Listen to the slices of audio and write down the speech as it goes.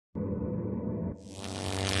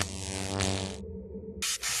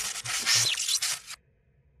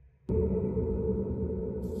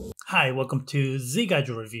Hi, welcome to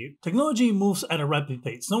Zgadgetreview. Technology moves at a rapid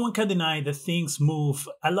pace. No one can deny that things move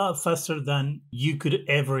a lot faster than you could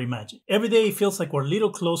ever imagine. Every day it feels like we're a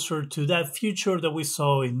little closer to that future that we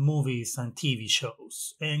saw in movies and TV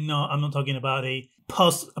shows. And no, I'm not talking about a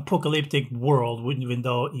post-apocalyptic world, even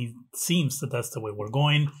though it seems that that's the way we're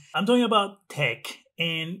going. I'm talking about tech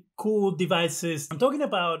and cool devices. I'm talking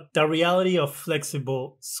about the reality of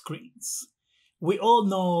flexible screens. We all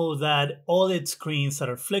know that OLED screens that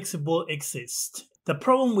are flexible exist. The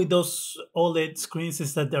problem with those OLED screens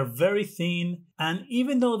is that they're very thin, and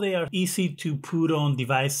even though they are easy to put on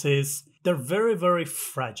devices, they're very, very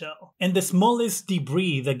fragile. And the smallest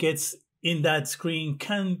debris that gets in that screen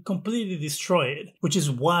can completely destroy it, which is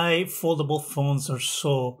why foldable phones are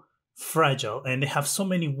so fragile and they have so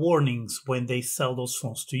many warnings when they sell those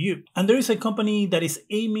phones to you. And there is a company that is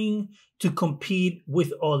aiming to compete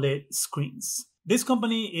with OLED screens. This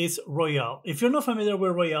company is Royole. If you're not familiar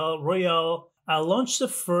with Royole launched the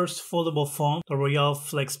first foldable phone, the Royole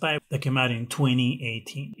Flex Pi, that came out in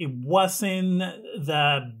 2018. It wasn't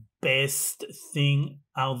the best thing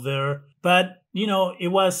out there, but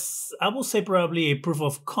it was, I will say, probably a proof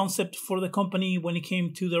of concept for the company when it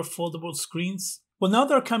came to their foldable screens. Well, now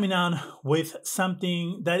they're coming out with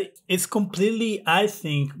something that is completely, I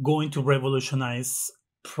think, going to revolutionize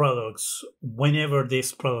products whenever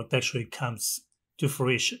this product actually comes to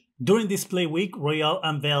fruition. During Display Week, Royole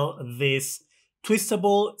unveiled this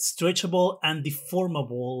twistable, stretchable, and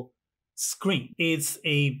deformable screen. It's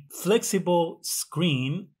a flexible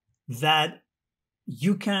screen that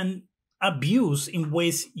you can abuse in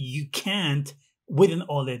ways you can't with an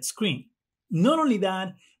OLED screen. Not only that,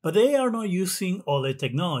 but they are not using OLED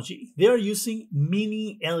technology. They are using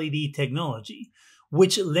mini LED technology,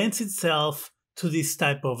 which lends itself to this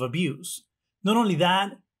type of abuse. Not only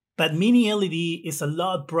that, but mini LED is a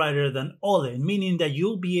lot brighter than OLED, meaning that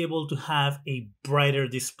you'll be able to have a brighter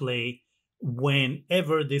display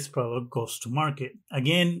whenever this product goes to market.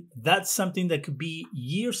 Again, that's something that could be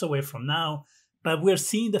years away from now, but we're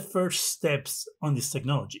seeing the first steps on this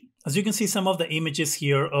technology. As you can see some of the images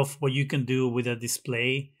here of what you can do with a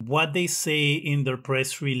display, what they say in their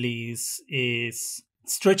press release is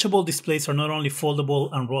stretchable displays are not only foldable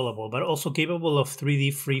and rollable, but also capable of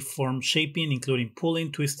 3D free-form shaping, including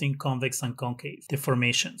pulling, twisting, convex, and concave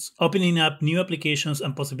deformations, opening up new applications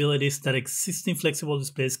and possibilities that existing flexible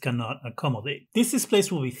displays cannot accommodate. These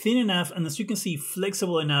displays will be thin enough and, as you can see,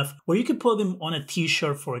 flexible enough where you can put them on a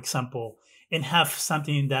t-shirt, for example, and have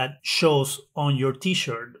something that shows on your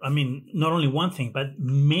t-shirt. I mean, not only one thing, but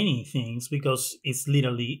many things, because it's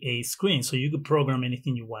literally a screen. So you could program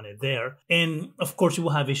anything you wanted there. And of course, you will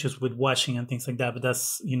have issues with washing and things like that, but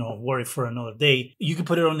that's, worry for another day. You could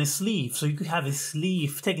put it on a sleeve. So you could have a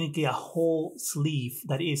sleeve, technically a whole sleeve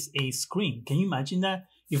that is a screen. Can you imagine that?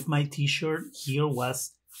 If my t-shirt here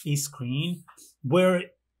was a screen, where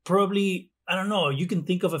probably, I don't know, you can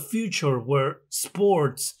think of a future where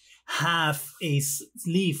sports have a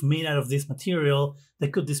sleeve made out of this material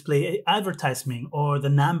that could display advertisement or the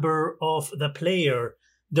number of the player,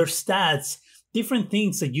 their stats, different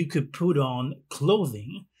things that you could put on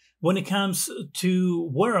clothing. When it comes to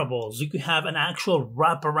wearables, you could have an actual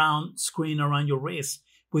wraparound screen around your wrist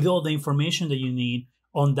with all the information that you need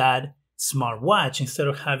on that smartwatch, instead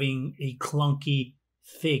of having a clunky,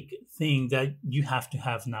 thick thing that you have to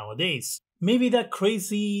have nowadays. Maybe that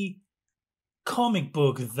crazy comic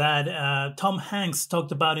book that Tom Hanks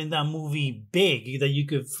talked about in that movie Big, that you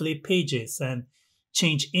could flip pages and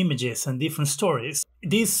change images and different stories.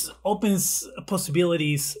 This opens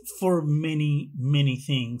possibilities for many, many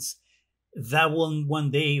things that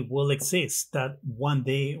one day will exist, that one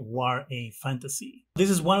day were a fantasy.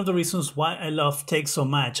 This is one of the reasons why I love tech so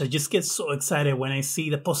much. I just get so excited when I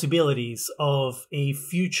see the possibilities of a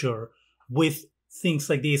future with things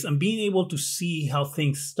like this, and being able to see how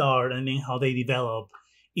things start and then how they develop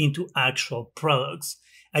into actual products.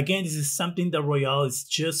 Again, this is something that Royole is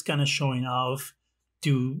just kind of showing off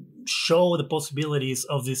to show the possibilities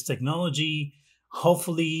of this technology.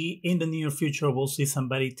 Hopefully in the near future, we'll see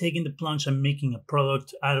somebody taking the plunge and making a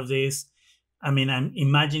product out of this. I mean, I'm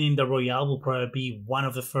imagining that Royole will probably be one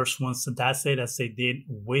of the first ones that does it, as they did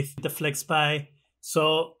with the Flex Pi.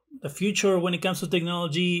 So the future when it comes to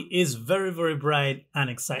technology is very, very bright and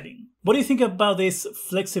exciting. What do you think about this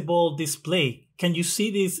flexible display? Can you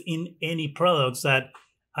see this in any products that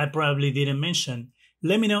I probably didn't mention?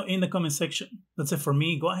 Let me know in the comment section. That's it for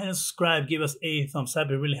me. Go ahead and subscribe. Give us a thumbs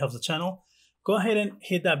up. It really helps the channel. Go ahead and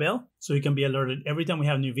hit that bell so you can be alerted every time we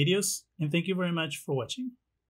have new videos. And thank you very much for watching.